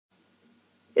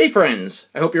Hey friends,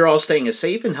 I hope you're all staying as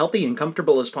safe and healthy and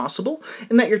comfortable as possible,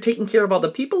 and that you're taking care of all the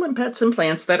people and pets and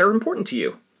plants that are important to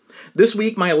you. This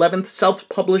week, my 11th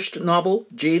self-published novel,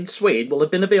 Jade Suede, will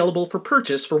have been available for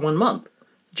purchase for 1 month.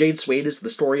 Jade Suede is the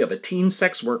story of a teen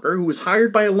sex worker who was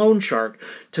hired by a loan shark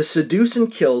to seduce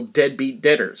and kill deadbeat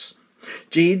debtors.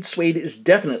 Jade Suede is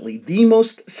definitely the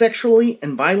most sexually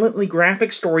and violently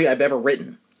graphic story I've ever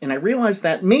written, and I realize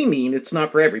that may mean it's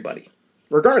not for everybody.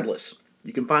 Regardless,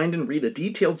 you can find and read a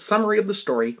detailed summary of the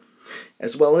story,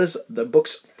 as well as the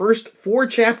book's first 4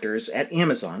 chapters at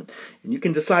Amazon, and you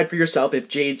can decide for yourself if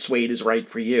Jade Suede is right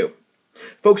for you.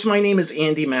 Folks, my name is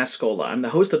Andy Mascola. I'm the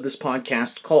host of this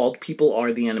podcast called People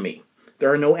Are the Enemy.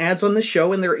 There are no ads on this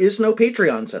show, and there is no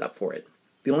Patreon set up for it.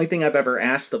 The only thing I've ever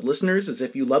asked of listeners is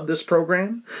if you love this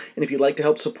program, and if you'd like to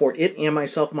help support it and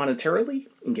myself monetarily,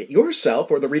 and get yourself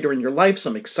or the reader in your life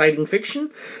some exciting fiction,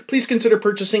 please consider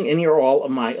purchasing any or all of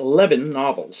my 11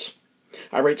 novels.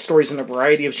 I write stories in a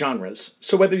variety of genres,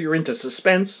 so whether you're into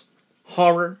suspense,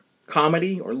 horror,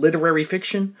 comedy, or literary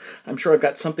fiction, I'm sure I've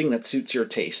got something that suits your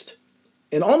taste.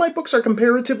 And all my books are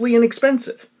comparatively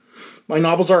inexpensive. My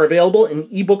novels are available in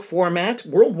ebook format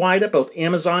worldwide at both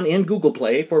Amazon and Google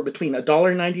Play for between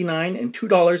 $1.99 and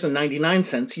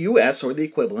 $2.99 US or the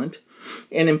equivalent,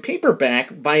 and in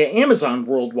paperback via Amazon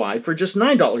worldwide for just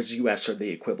 $9 US or the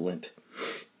equivalent.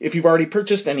 If you've already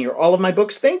purchased any or all of my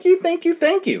books, thank you, thank you,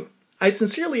 thank you. I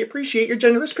sincerely appreciate your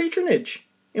generous patronage.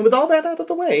 And with all that out of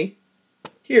the way,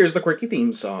 here's the quirky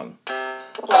theme song.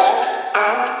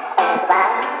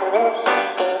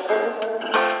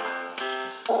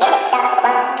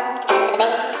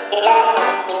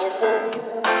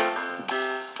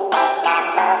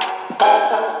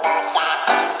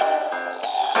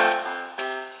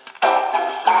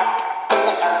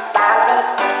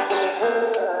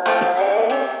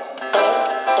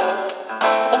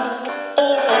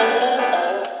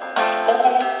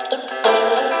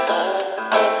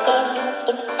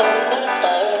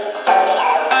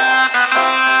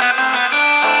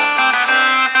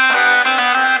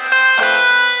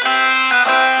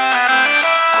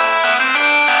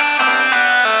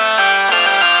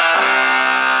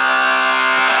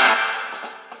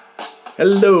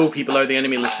 Hello, People Are the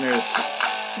Enemy listeners.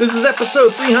 This is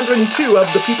episode 302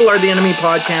 of the People Are the Enemy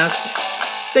podcast.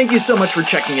 Thank you so much for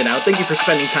checking it out. Thank you for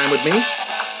spending time with me.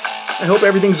 I hope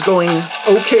everything's going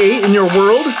okay in your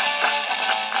world.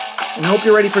 And I hope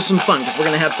you're ready for some fun, because we're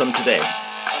going to have some today.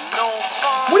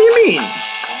 What do you mean?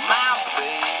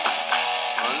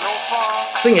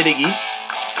 Sing it, Iggy.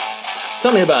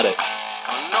 Tell me about it.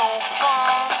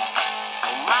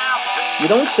 You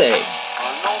don't say.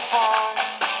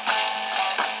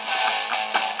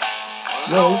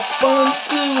 No fun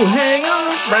to hang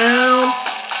around.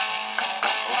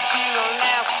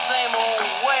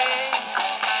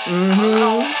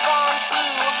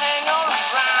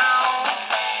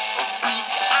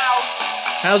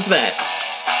 How's that?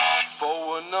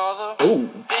 Oh.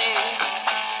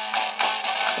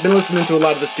 I've been listening to a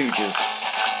lot of the Stooges.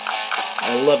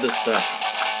 I love this stuff.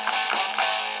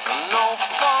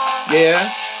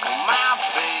 Yeah?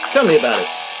 Tell me about it.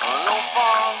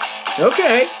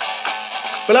 Okay.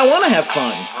 But I want to have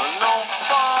fun.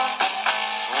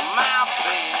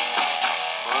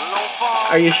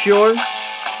 Are you sure?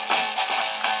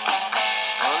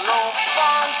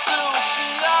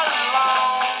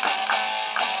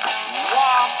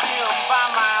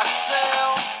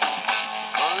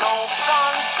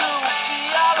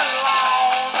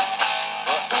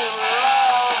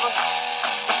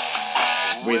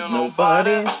 With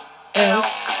nobody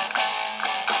else.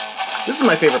 This is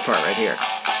my favorite part right here.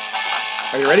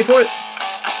 Are you ready for it?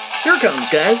 Here it comes,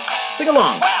 guys. Sing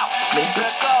along. Maybe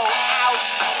go out,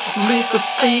 maybe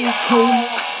stay at home,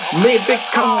 maybe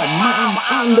call mom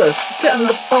on the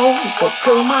telephone. Well,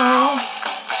 come on.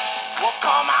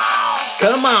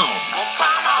 Come on.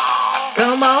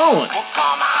 Come on.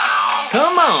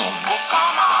 Come on.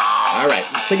 All right,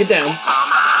 let's take it down.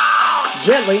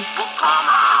 Gently.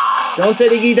 Don't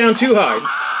set Iggy down too hard.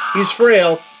 He's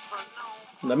frail.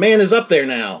 The man is up there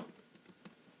now.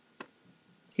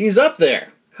 He's up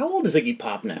there. How old is Iggy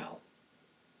Pop now?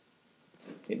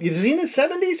 Is he in his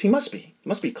 70s? He must be. He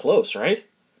must be close, right?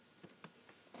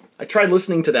 I tried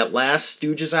listening to that last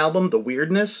Stooges album, The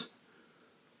Weirdness.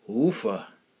 Oofa.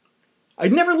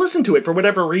 I'd never listened to it for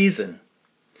whatever reason.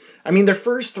 I mean, their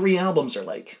first 3 albums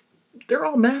are they're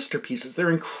all masterpieces. They're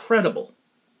incredible.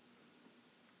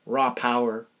 Raw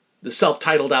Power. The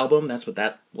self-titled album, that's what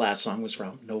that last song was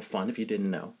from. No Fun, if you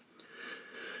didn't know.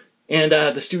 And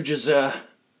the Stooges,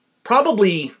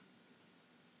 probably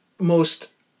most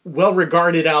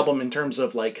well-regarded album in terms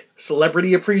of,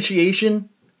 celebrity appreciation.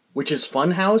 which is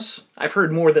Funhouse. I've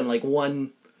heard more than like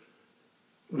one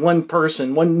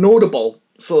person, one notable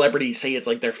celebrity say it's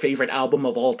like their favorite album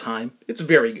of all time. It's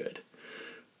very good.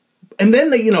 And then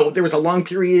there was a long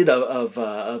period of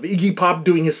Iggy Pop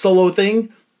doing his solo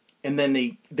thing, and then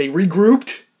they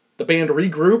regrouped. The band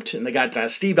regrouped, and they got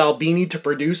Steve Albini to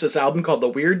produce this album called The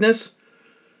Weirdness.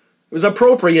 It was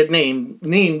appropriate name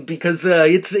because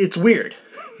it's weird.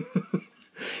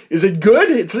 Is it good?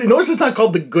 Notice it's not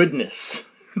called The Goodness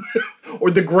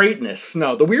or The Greatness.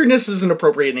 No, The Weirdness is an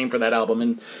appropriate name for that album,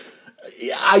 and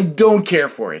I don't care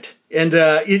for it. And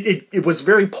it was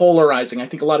very polarizing. I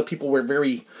think a lot of people were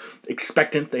very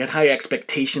expectant. They had high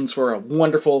expectations for a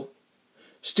wonderful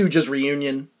Stooges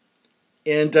reunion.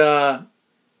 And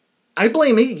I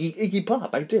blame Iggy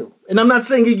Pop. I do. And I'm not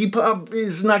saying Iggy Pop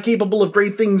is not capable of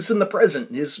great things in the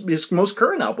present. His most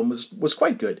current album was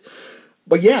quite good.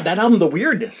 But yeah, that album, The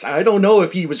Weirdness, I don't know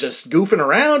if he was just goofing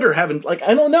around or having,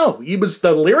 I don't know.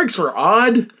 The lyrics were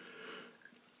odd.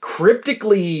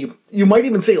 Cryptically, you might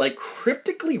even say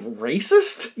cryptically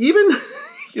racist, even.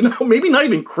 Maybe not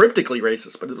even cryptically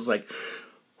racist, but it was like,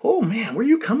 oh man, where are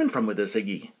you coming from with this,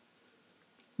 Iggy?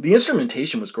 The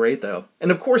instrumentation was great, though. And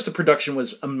of course, the production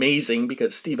was amazing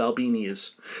because Steve Albini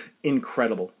is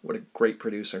incredible. What a great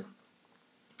producer.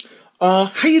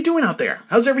 How you doing out there?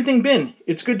 How's everything been?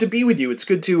 It's good to be with you. It's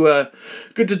good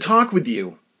to talk with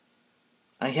you.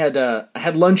 I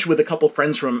had lunch with a couple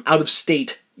friends from out of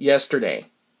state yesterday,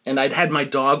 and I'd had my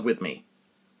dog with me.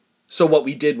 So what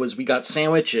we did was we got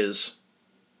sandwiches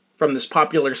from this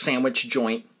popular sandwich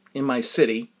joint in my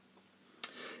city,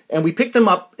 and we picked them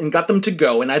up and got them to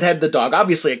go, and I'd had the dog.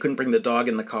 Obviously, I couldn't bring the dog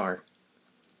in the car.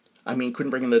 Couldn't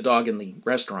bring the dog in the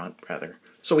restaurant, rather.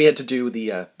 So we had to do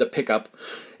the pickup.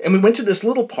 And we went to this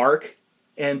little park,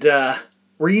 and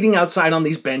we're eating outside on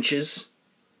these benches.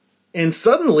 And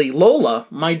suddenly, Lola,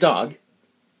 my dog,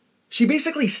 she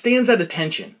basically stands at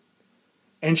attention.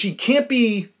 And she can't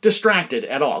be distracted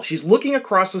at all. She's looking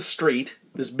across the street,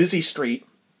 this busy street,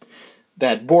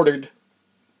 that bordered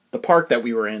the park that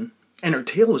we were in. And her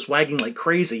tail was wagging like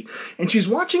crazy. And she's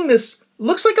watching this,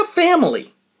 looks like a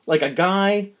family. Like a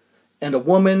guy and a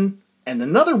woman and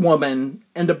another woman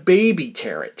and a baby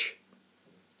carriage.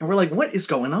 And we're like, what is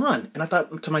going on? And I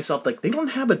thought to myself, they don't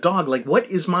have a dog. What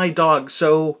is my dog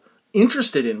so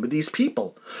interested in with these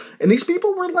people? And these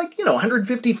people were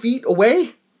 150 feet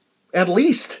away, at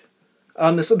least,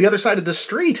 on the other side of the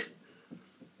street.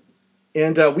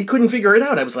 And we couldn't figure it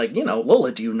out. I was like,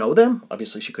 Lola, do you know them?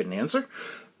 Obviously, she couldn't answer.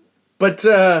 But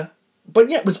yeah,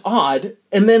 it was odd.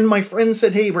 And then my friend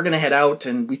said, hey, we're going to head out.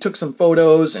 And we took some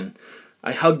photos, and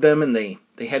I hugged them, and they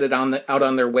headed out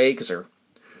on their way because they're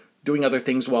doing other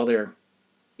things while they're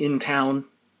in town.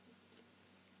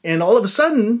 And all of a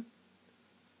sudden,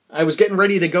 I was getting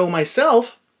ready to go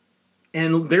myself,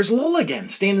 and there's Lola again,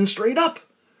 standing straight up,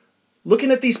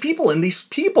 looking at these people. And these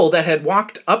people that had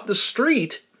walked up the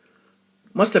street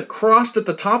must have crossed at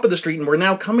the top of the street and were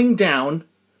now coming down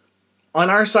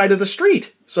on our side of the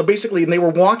street. So basically, they were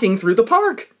walking through the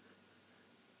park.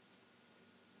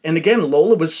 And again,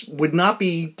 Lola would not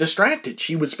be distracted.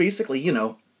 She was basically,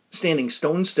 standing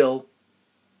stone still,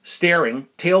 staring,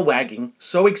 tail wagging,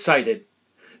 so excited,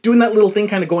 doing that little thing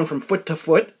kind of going from foot to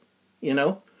foot,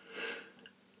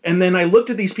 And then I looked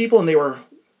at these people, and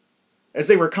as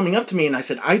they were coming up to me, and I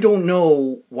said, I don't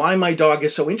know why my dog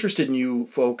is so interested in you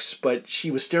folks, but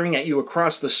she was staring at you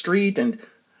across the street, and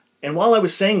while I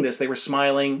was saying this, they were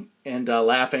smiling and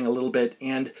laughing a little bit,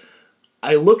 and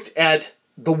I looked at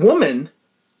the woman,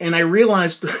 and I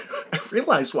realized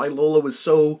why Lola was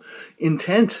so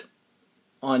intent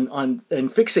on and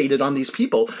fixated on these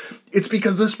people. It's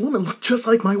because this woman looked just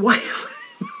like my wife.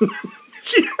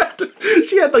 She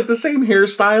had the same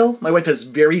hairstyle. My wife has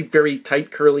very, very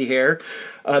tight curly hair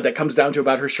that comes down to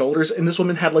about her shoulders, and this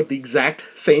woman had the exact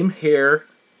same hair,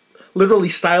 literally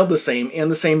styled the same, and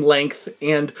the same length,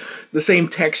 and the same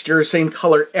texture, same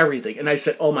color, everything. And I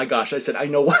said, oh my gosh, I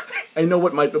know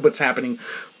what's happening.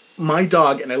 My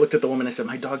dog, and I looked at the woman, I said,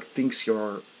 my dog thinks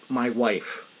you're my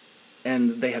wife.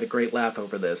 And they had a great laugh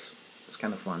over this. It's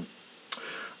kind of fun.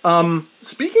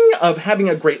 Speaking of having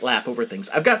a great laugh over things,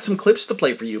 I've got some clips to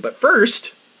play for you, but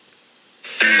first...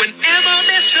 Whenever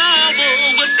there's trouble,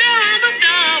 we're there on the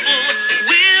double.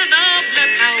 We're the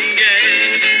Bloodhound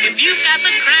Gang. If you've got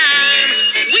the crime,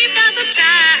 we've got the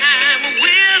time.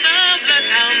 We're the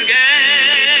Bloodhound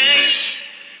Gang.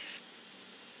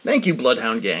 Thank you,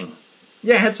 Bloodhound Gang.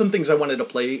 Yeah, I had some things I wanted to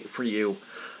play for you.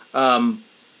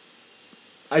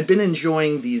 I'd been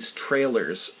enjoying these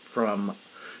trailers from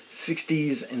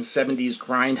 60s and 70s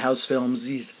grindhouse films,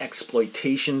 these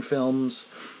exploitation films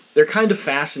they're kind of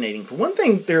fascinating. For one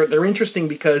thing, they're interesting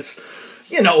because,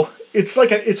 you know,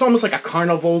 it's almost like a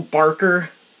carnival barker.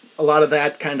 A lot of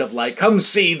that kind of like, come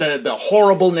see the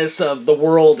horribleness of the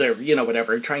world, or, you know,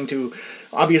 whatever, trying to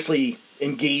obviously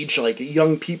engage like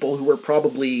young people who were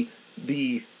probably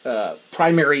the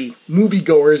primary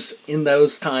moviegoers in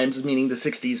those times, meaning the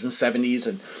 60s and 70s,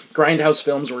 and Grindhouse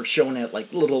films were shown at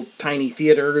like little tiny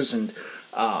theaters and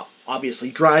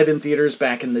obviously drive-in theaters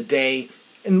back in the day.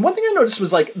 And one thing I noticed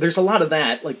was like there's a lot of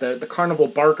that, like the carnival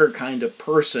barker kind of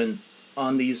person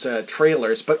on these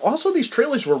trailers, but also these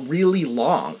trailers were really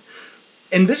long.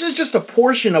 And this is just a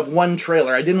portion of one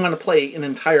trailer. I didn't want to play an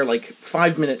entire like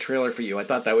 5-minute trailer for you. I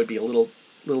thought that would be a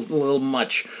little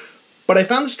much. But I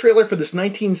found this trailer for this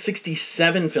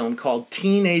 1967 film called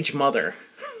Teenage Mother.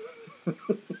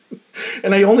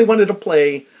 And I only wanted to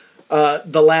play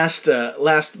the last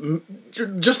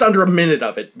just under a minute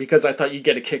of it because I thought you'd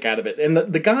get a kick out of it. And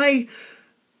the guy,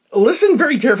 listen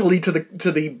very carefully to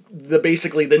the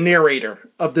basically the narrator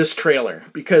of this trailer,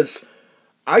 because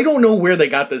I don't know where they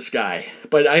got this guy,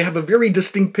 but I have a very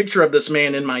distinct picture of this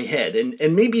man in my head,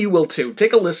 and maybe you will too.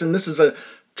 Take a listen. This is a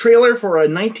trailer for a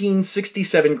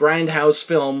 1967 Grindhouse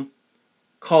film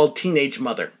called Teenage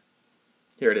Mother.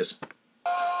 Here it is.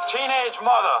 Teenage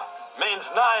Mother means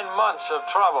 9 months of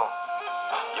trouble.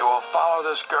 You will follow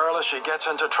this girl as she gets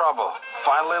into trouble,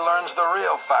 finally learns the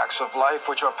real facts of life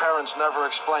which her parents never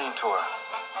explained to her.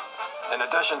 In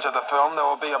addition to the film, there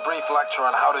will be a brief lecture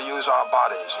on how to use our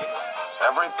bodies.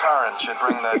 Every parent should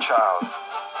bring their child.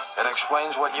 It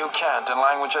explains what you can't in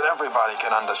language that everybody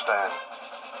can understand.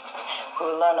 We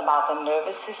will learn about the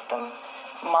nervous system,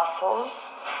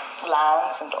 muscles,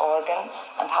 glands and organs,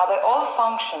 and how they all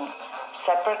function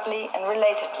separately and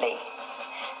relatedly.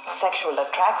 Sexual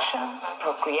attraction,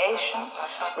 procreation,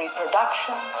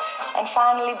 reproduction, and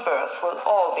finally birth will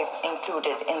all be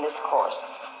included in this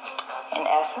course. In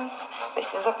essence,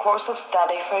 this is a course of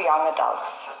study for young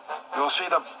adults. You'll see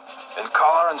them in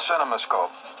color and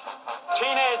CinemaScope.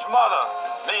 Teenage Mother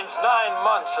means 9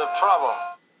 months of trouble.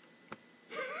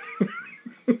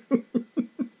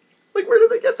 Like, where did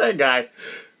they get that guy?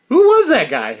 Who was that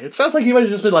guy? It sounds like he might have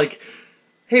just been like,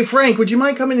 hey, Frank, would you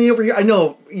mind coming over here? I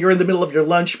know you're in the middle of your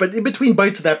lunch, but in between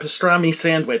bites of that pastrami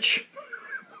sandwich,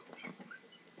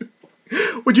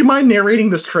 would you mind narrating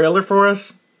this trailer for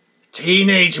us?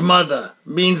 Teenage Mother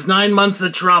means 9 months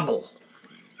of trouble.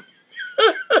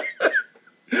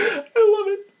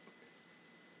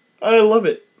 I love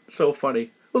it. So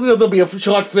funny. There'll be a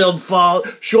short film following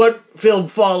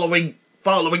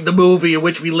the movie in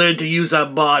which we learn to use our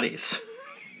bodies.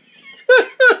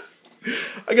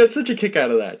 I got such a kick out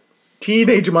of that.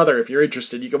 Teenage Mother, if you're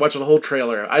interested, you can watch the whole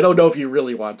trailer. I don't know if you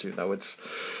really want to, though. It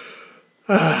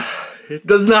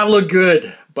does not look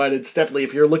good, but it's definitely,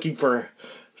 if you're looking for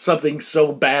something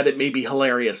so bad it may be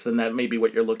hilarious, then that may be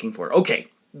what you're looking for. Okay,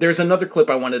 there's another clip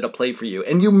I wanted to play for you,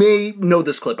 and you may know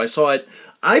this clip. I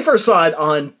first saw it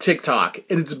on TikTok,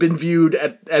 and it's been viewed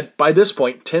at by this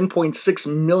point, 10.6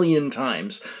 million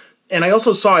times. And I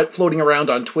also saw it floating around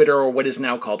on Twitter, or what is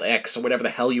now called X, or whatever the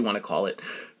hell you want to call it.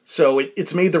 So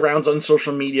it's made the rounds on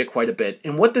social media quite a bit.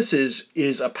 And what this is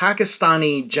a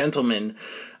Pakistani gentleman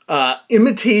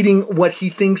imitating what he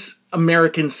thinks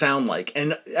Americans sound like.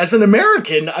 And as an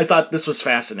American, I thought this was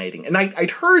fascinating. And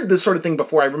I'd heard this sort of thing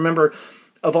before. I remember,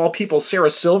 of all people, Sarah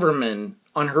Silverman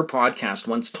on her podcast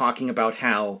once talking about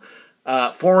how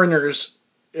foreigners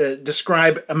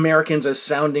describe Americans as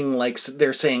sounding like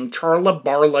they're saying charla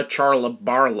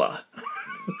barla.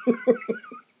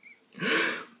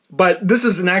 But this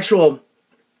is an actual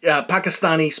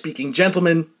Pakistani-speaking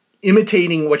gentleman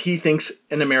imitating what he thinks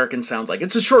an American sounds like.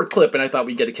 It's a short clip, and I thought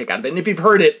we'd get a kick out of it. And if you've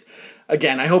heard it,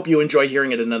 again, I hope you enjoy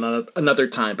hearing it another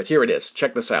time. But here it is.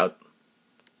 Check this out.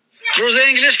 Oui,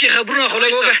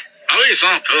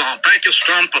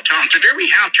 Pakistan patente. We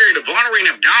have to the watering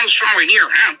of Afghanistan here.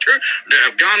 Have to the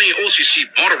Afghani OCC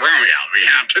border area. We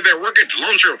have to the work at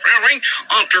launcher firing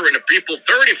after the people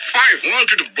 35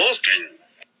 wanted to Boston.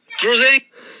 Cruising.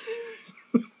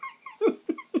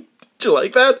 Did you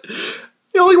like that?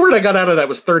 The only word I got out of that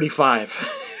was 35.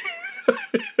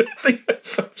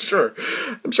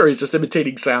 I'm sure he's just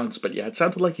imitating sounds, but yeah, it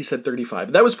sounded like he said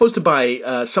 35. That was posted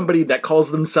by somebody that calls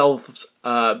themselves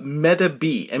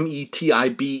MetaBee,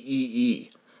 M-E-T-I-B-E-E,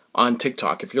 on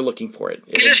TikTok, if you're looking for it.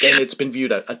 And again, it's been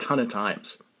viewed a ton of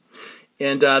times.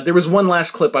 And there was one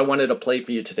last clip I wanted to play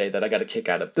for you today that I got a kick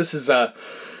out of. This is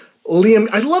Liam.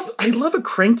 I love a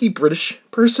cranky British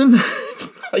person.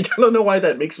 Like, I don't know why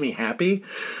that makes me happy.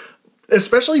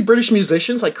 especially British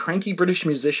musicians, like cranky British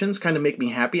musicians, kind of make me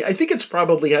happy. I think it's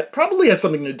probably has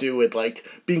something to do with like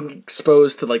being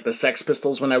exposed to like the Sex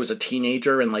Pistols when I was a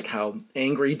teenager, and like how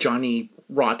angry Johnny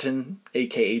Rotten,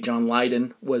 aka John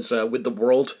Lydon, was with the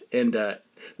world and the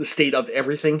state of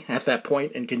everything at that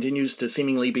point, and continues to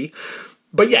seemingly be.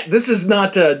 But yeah, this is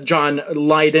not John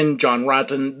Lydon, John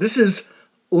Rotten. This is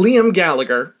Liam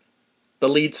Gallagher, the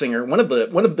lead singer, one of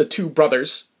the two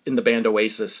brothers in the band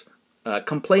Oasis,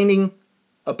 complaining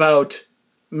about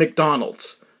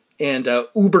McDonald's and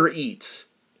Uber Eats.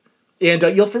 And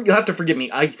you'll have to forgive me.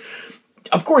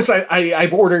 Of course,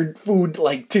 I've ordered food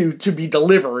like to be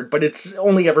delivered, but it's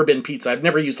only ever been pizza. I've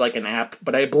never used like an app,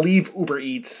 but I believe Uber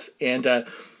Eats. And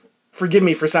forgive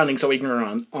me for sounding so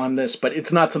ignorant on this, but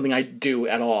it's not something I do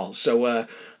at all. So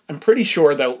I'm pretty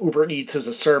sure that Uber Eats is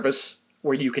a service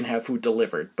where you can have food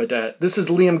delivered. But this is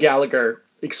Liam Gallagher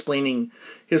explaining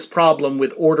his problem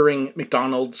with ordering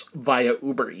McDonald's via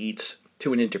Uber Eats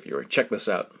to an interviewer. Check this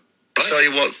out. I'll tell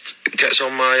you what gets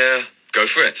on my go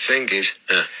for it. thing is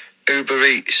Uber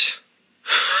Eats,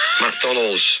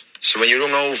 McDonald's. So when you're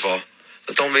hungover,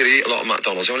 I don't really eat a lot of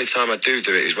McDonald's. The only time I do it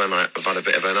is when I've had a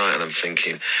bit of a night and I'm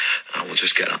thinking, I will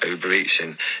just get that Uber Eats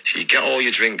in. So you get all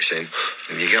your drinks in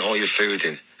and you get all your food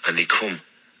in, and they come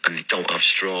and they don't have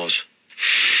straws.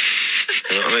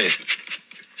 You know what I mean?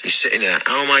 You're sitting there,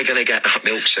 how am I going to get that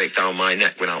milkshake down my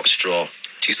neck without a straw?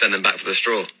 Do you send them back for the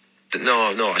straw?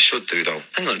 No, I should do though.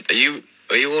 Hang on, are you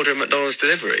ordering McDonald's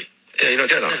delivery? Yeah, you don't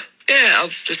get that? Yeah,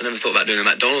 I've just never thought about doing a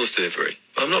McDonald's delivery.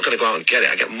 I'm not going to go out and get it.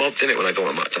 I get mobbed in it when I go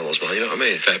to McDonald's, man. You know what I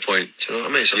mean? Fair point. Do you know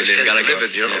what I mean? So You it's live getting Gallagher.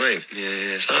 delivered, you know what I mean?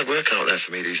 Yeah. It's hard work out there for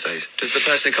me these days. Does the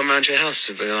person come round to your house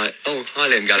and be like, oh,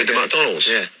 hi Liam Like Gallagher? the McDonald's?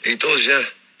 Yeah. He does, yeah.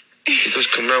 He does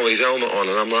come round with his helmet on,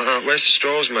 and I'm like, where's the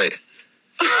straws, mate?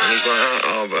 And he's like,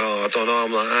 I don't know.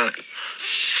 I'm like,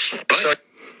 So,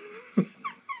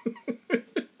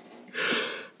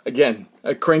 Again,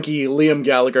 a cranky Liam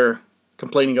Gallagher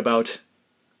complaining about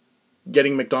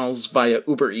getting McDonald's via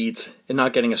Uber Eats and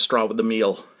not getting a straw with the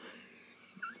meal.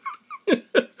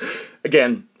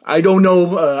 Again, I don't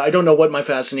know what my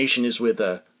fascination is with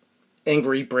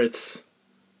angry Brits,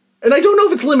 and I don't know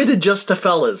if it's limited just to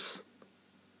fellas.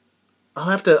 I'll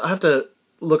have to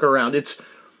look around.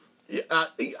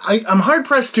 I'm hard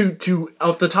pressed to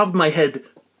off the top of my head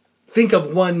think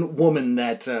of one woman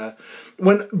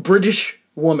one British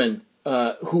woman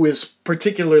who is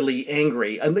particularly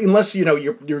angry, unless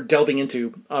you're delving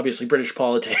into obviously British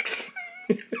politics.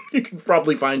 You can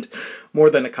probably find more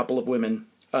than a couple of women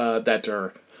that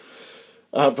are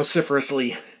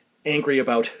vociferously angry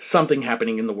about something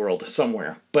happening in the world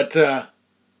somewhere. But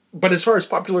as far as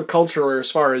popular culture, or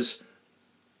as far as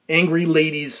angry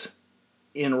ladies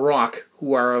in rock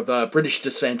who are of British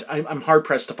descent, I'm hard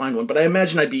pressed to find one. But I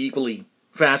imagine I'd be equally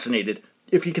fascinated.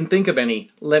 If you can think of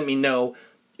any, let me know.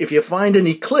 If you find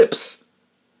any clips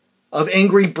of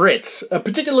angry Brits,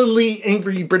 particularly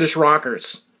angry British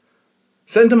rockers,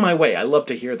 send them my way. I love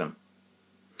to hear them.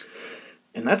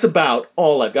 And that's about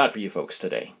all I've got for you folks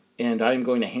today. And I'm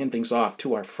going to hand things off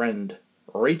to our friend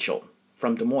Rachel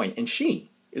from Des Moines, and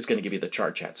she is going to give you the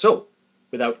chart chat. So,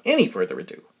 without any further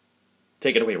ado,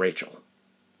 take it away, Rachel.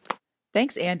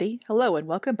 Thanks, Andy. Hello, and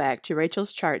welcome back to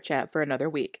Rachel's Chart Chat for another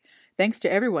week. Thanks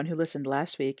to everyone who listened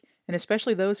last week, and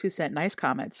especially those who sent nice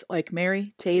comments, like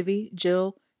Mary, Tavy,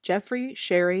 Jill, Jeffrey,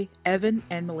 Sherry, Evan,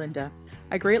 and Melinda.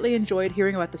 I greatly enjoyed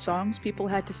hearing about the songs people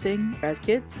had to sing as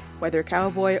kids, whether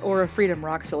cowboy or a freedom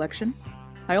rock selection.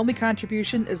 My only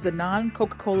contribution is the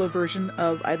non-Coca-Cola version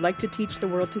of I'd Like to Teach the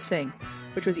World to Sing,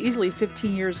 which was easily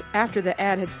 15 years after the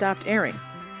ad had stopped airing.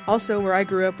 Also, where I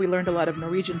grew up, we learned a lot of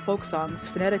Norwegian folk songs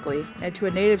phonetically, and to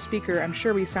a native speaker, I'm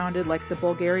sure we sounded like the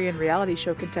Bulgarian reality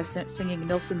show contestant singing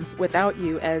Nilsson's Without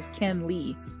You as Ken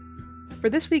Lee.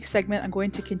 For this week's segment, I'm going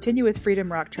to continue with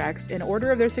freedom rock tracks in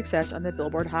order of their success on the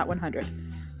Billboard Hot 100.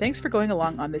 Thanks for going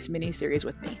along on this mini-series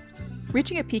with me.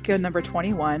 Reaching a peak of number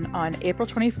 21 on April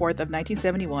 24th of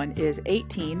 1971 is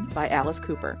 18 by Alice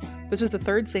Cooper. This was the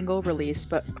third single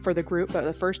released for the group, but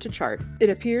the first to chart. It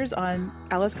appears on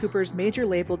Alice Cooper's major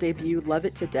label debut, Love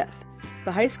It to Death.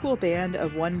 The high school band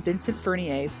of one Vincent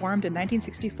Fernier formed in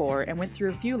 1964 and went through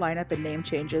a few lineup and name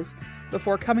changes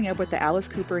before coming up with the Alice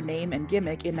Cooper name and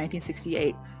gimmick in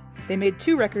 1968. They made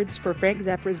 2 records for Frank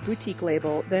Zappa's boutique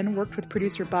label, then worked with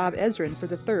producer Bob Ezrin for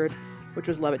the third, which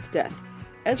was Love It to Death.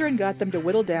 Ezrin got them to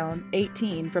whittle down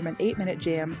 18 from an 8-minute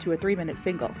jam to a 3-minute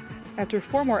single. After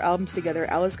 4 more albums together,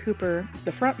 Alice Cooper,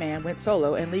 the frontman, went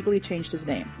solo and legally changed his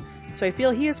name. So I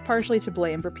feel he is partially to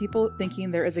blame for people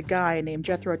thinking there is a guy named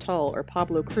Jethro Tull or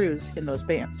Pablo Cruz in those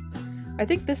bands. I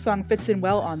think this song fits in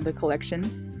well on the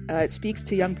collection, It speaks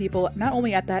to young people, not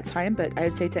only at that time, but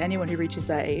I'd say to anyone who reaches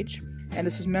that age. And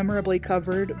this was memorably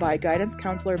covered by guidance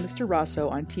counselor Mr. Rosso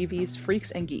on TV's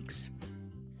Freaks and Geeks.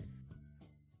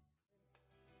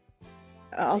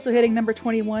 Also hitting number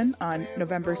 21 on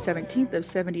November 17th of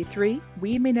 73,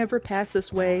 We May Never Pass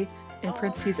This Way, in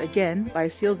parentheses again, by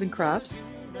Seals and Crofts.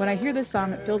 When I hear this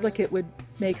song, it feels like it would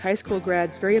make high school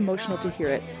grads very emotional to hear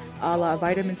it, a la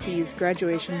Vitamin C's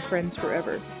Graduation Friends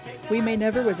Forever. We May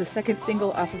Never was the second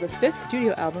single off of the fifth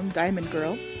studio album, Diamond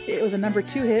Girl. It was a number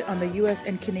 2 hit on the US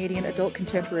and Canadian adult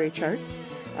contemporary charts.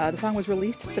 The song was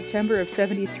released in September of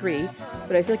 73,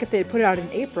 but I feel like if they had put it out in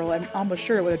April, I'm almost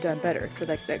sure it would have done better for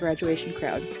that graduation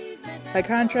crowd. By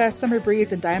contrast, Summer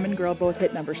Breeze and Diamond Girl both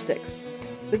hit number 6.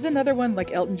 This is another one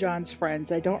like Elton John's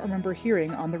Friends I don't remember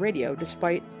hearing on the radio,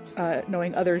 despite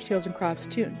knowing other Seals and Crofts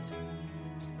tunes.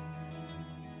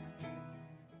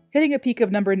 Hitting a peak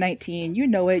of number 19, you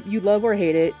know it, you love or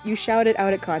hate it, you shout it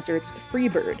out at concerts,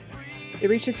 Freebird. It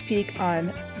reached its peak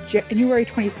on January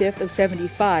 25th of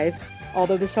 75,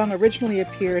 although the song originally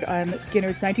appeared on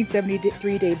Skynyrd's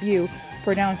 1973 debut,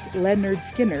 pronounced Leonard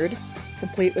Skynyרד,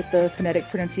 complete with the phonetic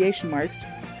pronunciation marks,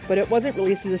 but it wasn't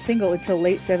released as a single until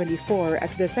late 74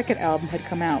 after their second album had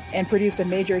come out and produced a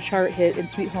major chart hit in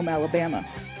Sweet Home Alabama.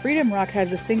 Freedom Rock has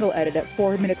the single edit at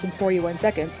 4 minutes and 41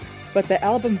 seconds, but the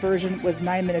album version was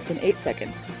 9 minutes and 8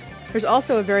 seconds. There's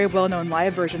also a very well-known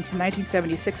live version from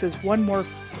 1976's One More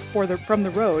From the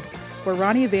Road, where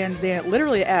Ronnie Van Zant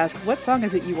literally asked, "What song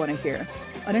is it you want to hear?"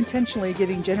 unintentionally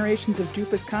giving generations of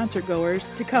doofus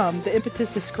concert-goers to come the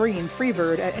impetus to scream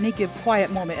Freebird at any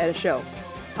quiet moment at a show.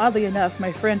 Oddly enough,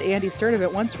 my friend Andy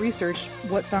Sturdivant once researched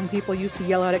what song people used to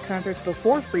yell out at concerts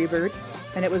before Freebird,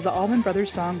 and it was the Allman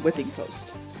Brothers song Whipping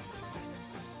Post.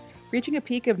 Reaching a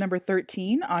peak of number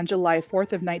 13 on July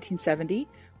 4th of 1970,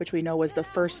 which we know was the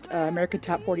first American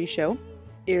Top 40 show,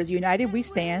 is United We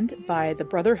Stand by the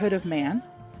Brotherhood of Man.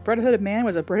 Brotherhood of Man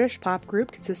was a British pop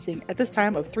group consisting at this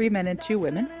time of 3 men and 2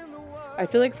 women. I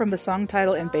feel like from the song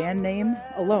title and band name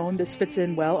alone, this fits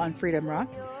in well on Freedom Rock.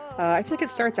 I feel like it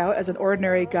starts out as an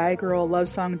ordinary guy-girl love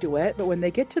song duet, but when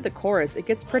they get to the chorus, it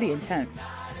gets pretty intense.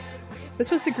 This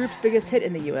was the group's biggest hit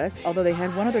in the US, although they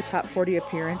had one other top 40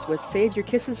 appearance with Save Your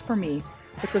Kisses for Me,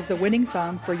 which was the winning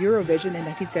song for Eurovision in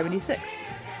 1976.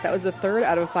 That was the third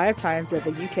out of 5 times that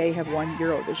the UK have won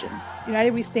Eurovision.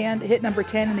 United We Stand hit number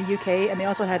 10 in the UK, and they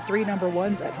also had 3 number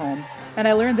 1s at home. And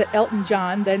I learned that Elton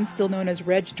John, then still known as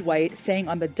Reg Dwight, sang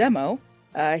on the demo.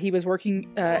 He was working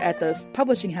at the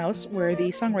publishing house where the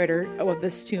songwriter of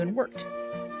this tune worked.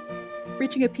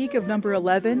 Reaching a peak of number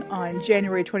 11 on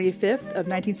January 25th of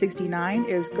 1969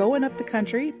 is Goin' Up the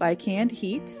Country by Canned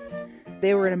Heat.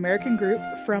 They were an American group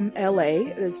from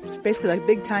LA. It's basically like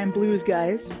big-time blues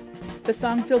guys. The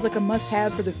song feels like a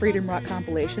must-have for the Freedom Rock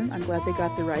compilation. I'm glad they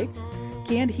got the rights.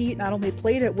 Canned Heat not only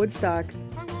played at Woodstock,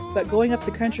 but Going Up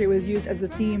the Country was used as the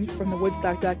theme from the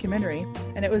Woodstock documentary,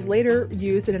 and it was later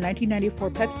used in a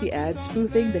 1994 Pepsi ad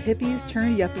spoofing the hippies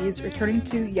turned yuppies returning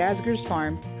to Yasgur's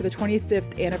farm for the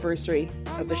 25th anniversary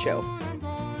of the show.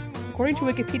 According to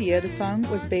Wikipedia, the song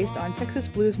was based on Texas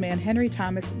bluesman Henry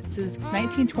Thomas's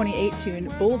 1928 tune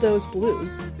Bulldoze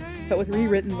Blues, but with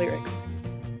rewritten lyrics.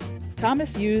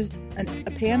 Thomas used a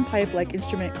panpipe-like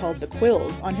instrument called the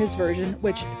quills on his version,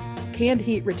 which Canned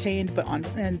Heat retained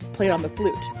and played on the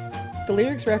flute. The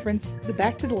lyrics reference the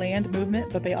Back to the Land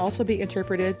movement, but may also be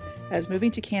interpreted as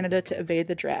moving to Canada to evade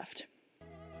the draft.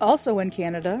 Also in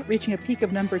Canada, reaching a peak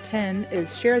of number 10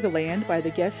 is Share the Land by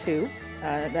the Guess Who.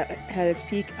 That had its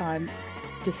peak on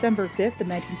December 5th of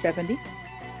 1970.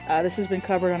 This has been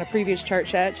covered on a previous chart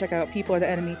chat. Check out People Are the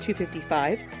Enemy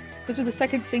 255. This was the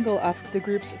second single off of the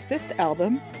group's 5th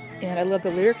album, and I love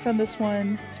the lyrics on this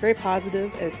one. It's very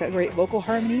positive, and it's got great vocal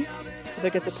harmonies. I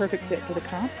think it's a perfect fit for the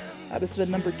comp. This was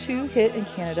a number 2 hit in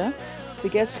Canada. The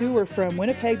Guess Who were from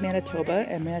Winnipeg, Manitoba,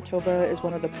 and Manitoba is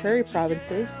one of the prairie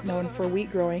provinces known for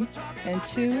wheat growing, and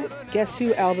 2 Guess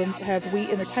Who albums have wheat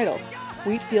in the title,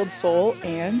 Wheatfield Soul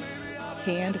and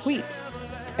Canned Wheat.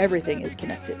 Everything is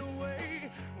connected.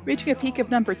 Reaching a peak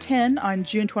of number 10 on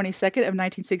June 22nd of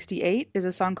 1968 is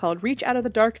a song called Reach Out of the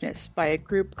Darkness by a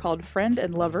group called Friend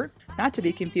and Lover, not to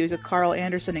be confused with Carl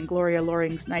Anderson and Gloria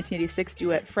Loring's 1986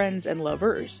 duet Friends and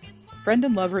Lovers. Friend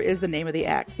and Lover is the name of the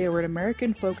act. They were an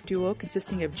American folk duo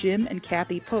consisting of Jim and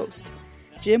Kathy Post.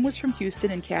 Jim was from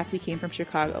Houston and Kathy came from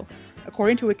Chicago.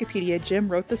 According to Wikipedia, Jim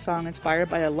wrote the song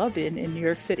inspired by a love-in in New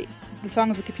York City. The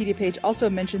song's Wikipedia page also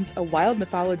mentions a wild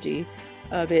mythology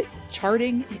of it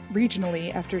charting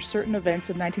regionally after certain events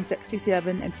of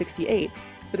 1967 and 68,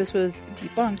 but this was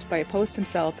debunked by Post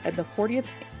himself at the 40th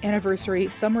anniversary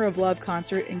Summer of Love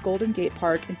concert in Golden Gate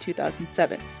Park in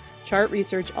 2007. Chart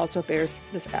research also bears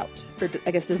this out, or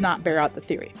I guess does not bear out the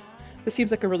theory. This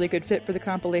seems like a really good fit for the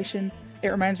compilation. It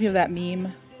reminds me of that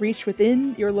meme, reach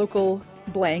within your local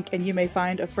blank and you may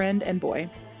find a friend and boy,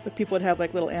 with people that have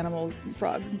like little animals and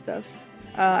frogs and stuff.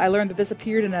 I learned that this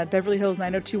appeared in a Beverly Hills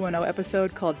 90210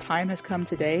 episode called Time Has Come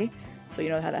Today, so you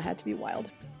know how that had to be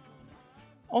wild.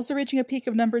 Also reaching a peak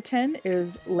of number 10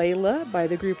 is Layla by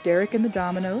the group Derek and the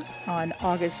Dominoes on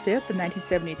August 5th in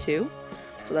 1972.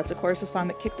 So that's of course the song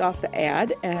that kicked off the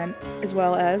ad, and as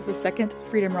well as the second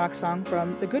Freedom Rock song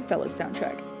from the Goodfellas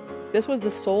soundtrack. This was the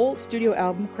sole studio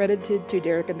album credited to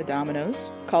Derek and the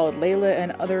Dominoes, called Layla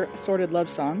and Other Assorted Love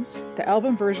Songs. The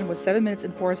album version was 7 minutes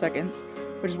and 4 seconds,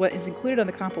 which is what is included on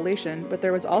the compilation, but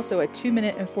there was also a 2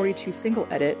 minute and 42 single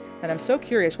edit, and I'm so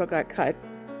curious what got cut.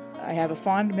 I have a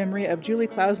fond memory of Julie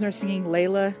Klausner singing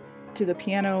Layla to the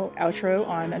piano outro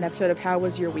on an episode of How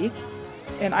Was Your Week?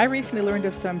 And I recently learned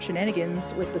of some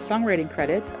shenanigans with the songwriting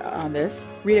credit on this.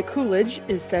 Rita Coolidge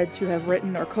is said to have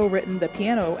written or co-written the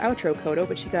piano outro coda,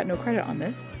 but she got no credit on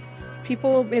this.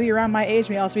 People maybe around my age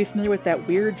may also be familiar with that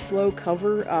weird slow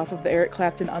cover off of the Eric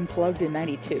Clapton Unplugged in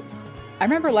 '92. I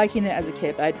remember liking it as a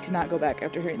kid, but I could not go back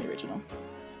after hearing the original.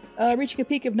 Reaching a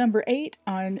peak of number 8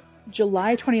 on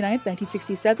July 29th,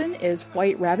 1967 is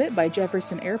White Rabbit by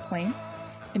Jefferson Airplane.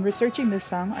 In researching this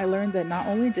song, I learned that not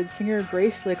only did singer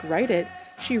Grace Slick write it,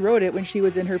 she wrote it when she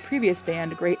was in her previous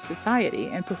band, Great Society,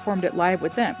 and performed it live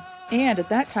with them. And at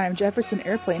that time, Jefferson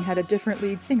Airplane had a different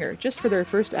lead singer, just for their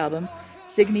first album,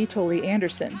 Signe Tolley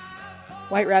Anderson.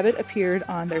 White Rabbit appeared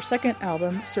on their second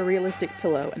album, Surrealistic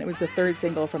Pillow, and it was the third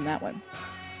single from that one.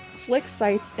 Slick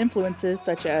cites influences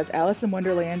such as Alice in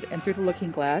Wonderland and Through the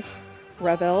Looking Glass,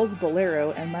 Ravel's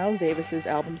Bolero, and Miles Davis's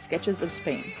album Sketches of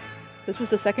Spain. This was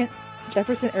the second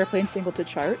Jefferson Airplane single to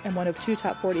chart and one of 2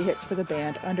 top 40 hits for the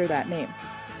band under that name.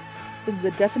 This is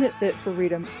a definite fit for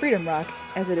Freedom Rock,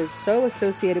 as it is so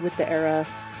associated with the era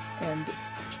and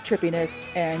trippiness,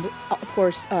 and of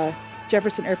course,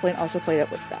 Jefferson Airplane also played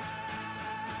at Woodstock.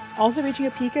 Also reaching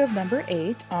a peak of number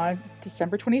 8 on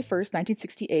December 21st,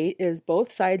 1968 is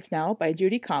Both Sides Now by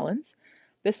Judy Collins.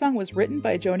 This song was written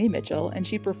by Joni Mitchell, and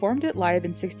she performed it live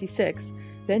in '66.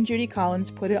 Then Judy Collins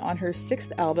put it on her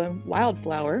 6th album,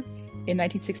 Wildflower, in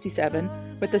 1967,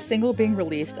 with the single being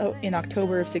released in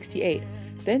October of '68.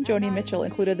 Then Joni Mitchell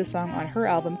included the song on her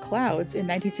album Clouds in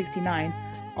 1969,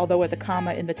 although with a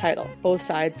comma in the title, Both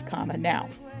Sides, Now.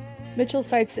 Mitchell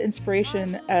cites the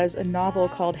inspiration as a novel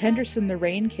called Henderson the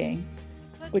Rain King,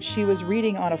 which she was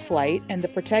reading on a flight, and the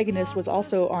protagonist was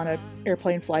also on an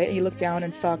airplane flight, and he looked down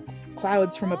and saw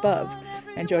clouds from above.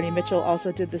 And Joni Mitchell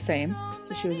also did the same,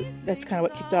 so that's kind of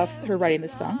what kicked off her writing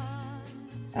this song.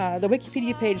 The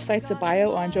Wikipedia page cites a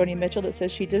bio on Joni Mitchell that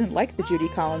says she didn't like the Judy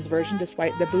Collins version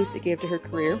despite the boost it gave to her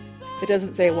career. It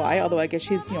doesn't say why, although I guess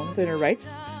she's, within her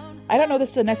rights. I don't know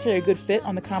this is necessarily a good fit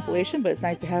on the compilation, but it's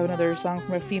nice to have another song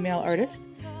from a female artist.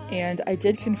 And I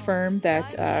did confirm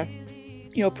that,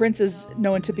 Prince is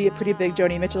known to be a pretty big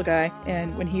Joni Mitchell guy,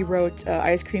 and when he wrote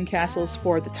Ice Cream Castles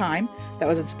for the Time, that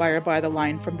was inspired by the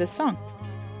line from this song.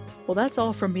 Well, that's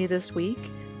all from me this week.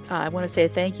 I want to say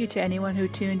thank you to anyone who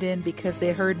tuned in because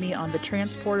they heard me on the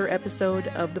Transporter episode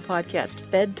of the podcast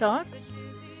Fed Talks.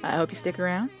 I hope you stick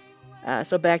around.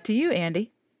 So back to you,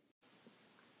 Andy.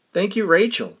 Thank you,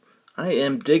 Rachel. I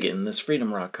am digging this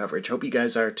Freedom Rock coverage. Hope you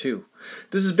guys are too.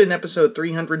 This has been episode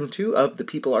 302 of the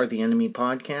People Are the Enemy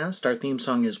podcast. Our theme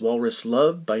song is Walrus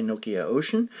Love by Nokia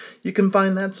Ocean. You can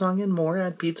find that song and more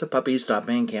at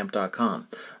pizzapuppies.bandcamp.com.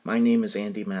 My name is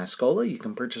Andy Mascola. You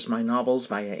can purchase my novels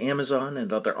via Amazon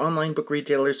and other online book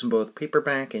retailers in both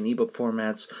paperback and ebook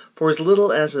formats for as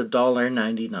little as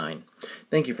 $1.99.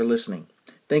 Thank you for listening.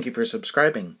 Thank you for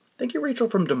subscribing. Thank you, Rachel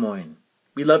from Des Moines.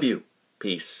 We love you.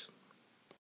 Peace.